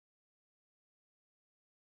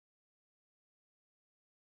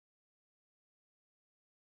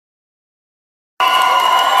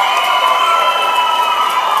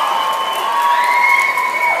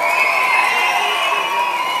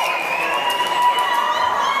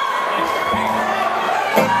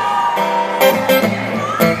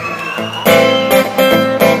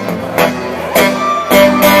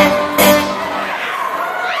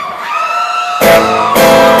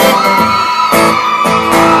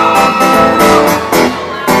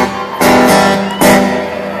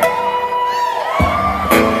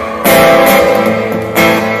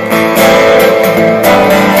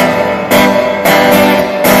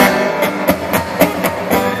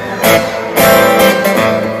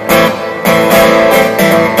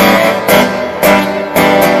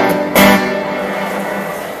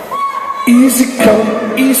easy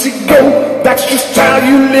come, easy go. That's just how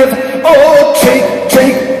you live. Oh, take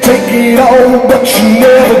it all, but you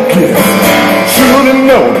never give. Should've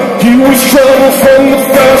known you was trouble from the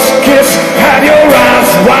first kiss. Had your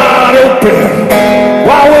eyes wide open.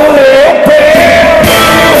 Why were they open?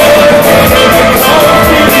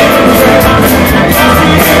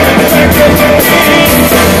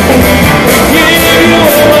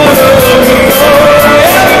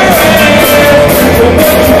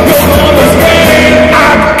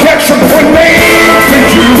 I'd catch a grenade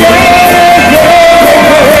for you.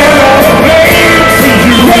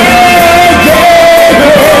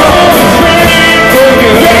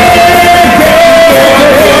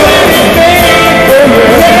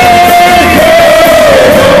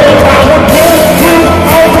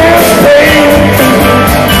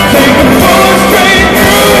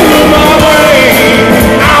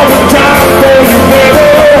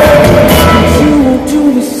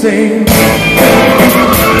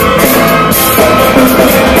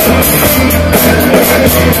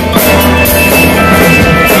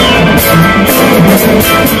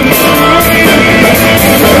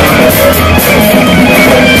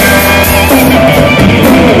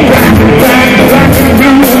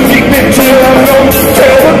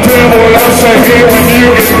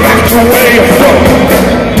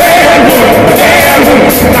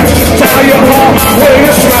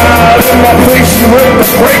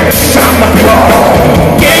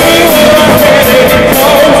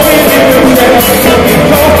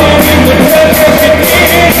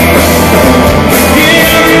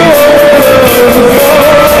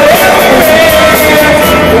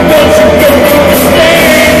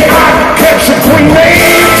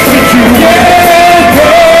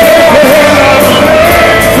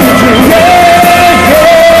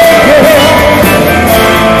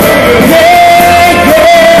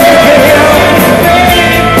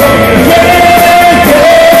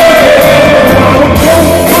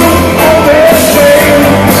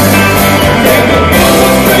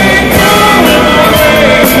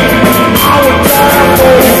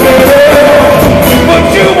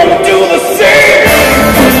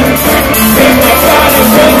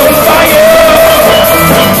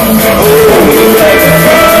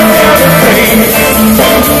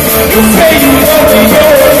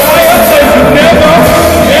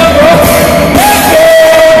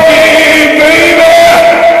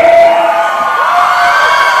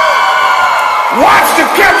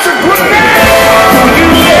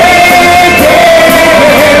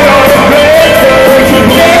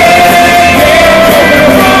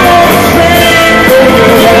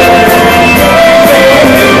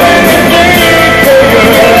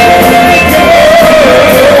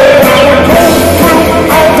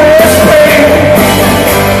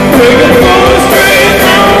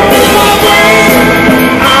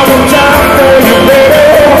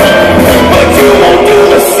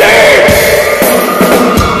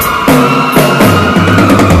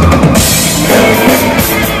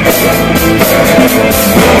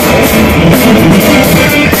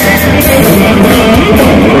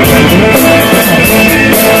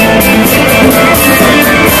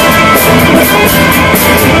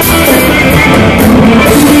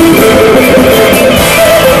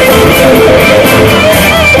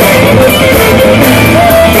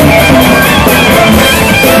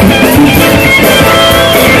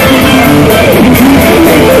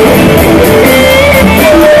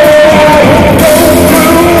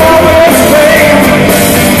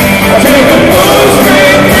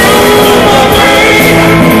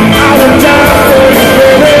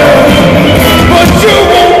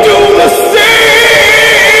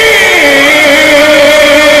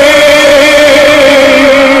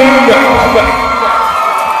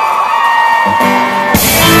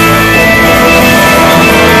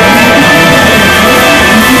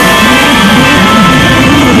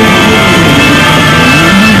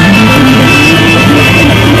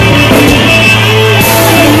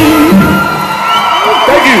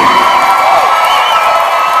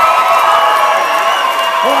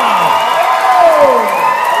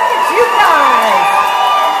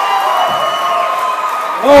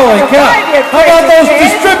 How about those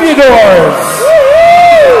Distributorz?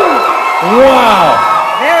 Wow.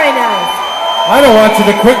 Very nice. I don't want you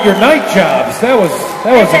to quit your night jobs. That was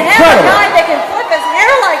incredible. To have a guy that can flip his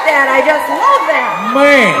hair like that, I just love that.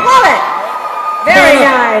 Man. Love it. Very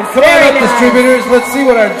nice. Come on up, Distributorz. Let's see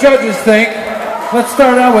what our judges think. Let's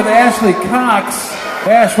start out with Ashley Cox.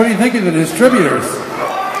 Ash, what do you think of the Distributorz?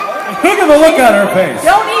 Look at the look on her face.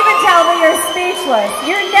 Don't even tell me you're speechless.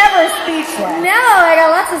 You're never speechless. No, I got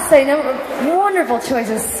lots to say. No, wonderful choice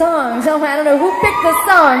of songs. Oh, I don't know who picked the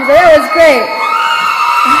songs, but that was great.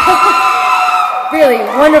 Really,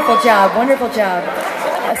 wonderful job, wonderful job.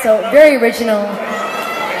 So, very original.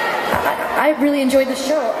 I really enjoyed the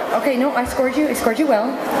show. Okay, no, I scored you well.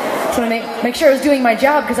 Just want to make sure I was doing my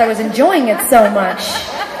job because I was enjoying it so much.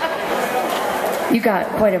 You got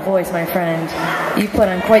quite a voice, my friend. You put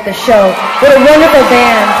on quite the show. What a wonderful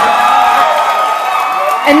band.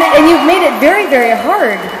 And you've made it very, very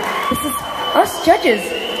hard. This is us judges.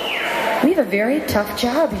 We have a very tough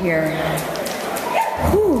job here.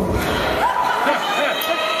 Whew.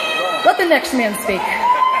 Let the next man speak.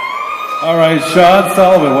 All right, Sean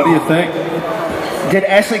Sullivan, what do you think? Did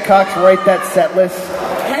Ashley Cox write that set list?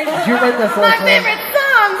 Did you write this My list? favorite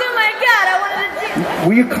songs. Oh my God, I wanted to do.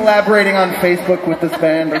 Were you collaborating on Facebook with this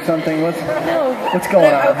band or something? What's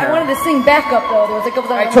going on I wanted to sing backup though. There was a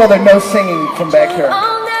couple. I told her no singing from back here.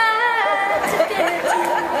 All night to get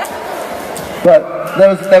you. But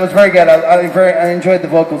that was very good. I enjoyed the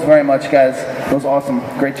vocals very much, guys. It was awesome.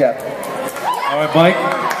 Great job. All right, Mike.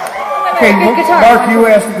 Okay, Good guitar. Mark,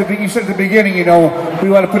 you said at the beginning, you know, we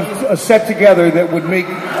want to put a set together that would make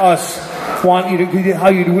us want you to, how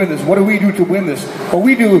you to win this. What do we do to win this? What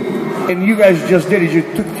we do, and you guys just did, is you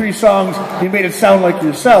took 3 songs, you made it sound like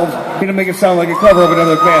yourselves, you didn't make it sound like a cover of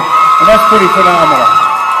another band. And that's pretty phenomenal.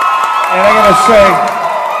 And I gotta say,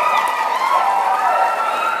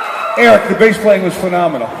 Eric, the bass playing was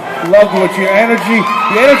phenomenal. Loved what the energy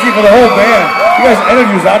for the whole band. You guys'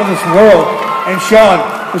 energy was out of this world. And Sean,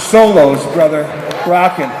 the solos, brother,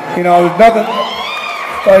 rocking. You know, nothing.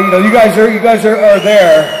 You know, you guys are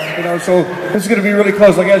there. You know, so this is going to be really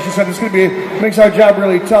close. Like as you said, this is going to be makes our job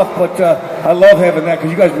really tough. But I love having that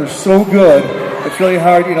because you guys were so good. It's really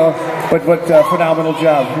hard, you know. But phenomenal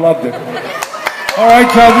job. Loved it. All right,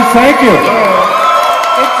 judges, thank you.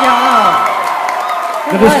 Good job.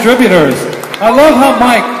 The Distributors. I love how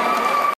Mike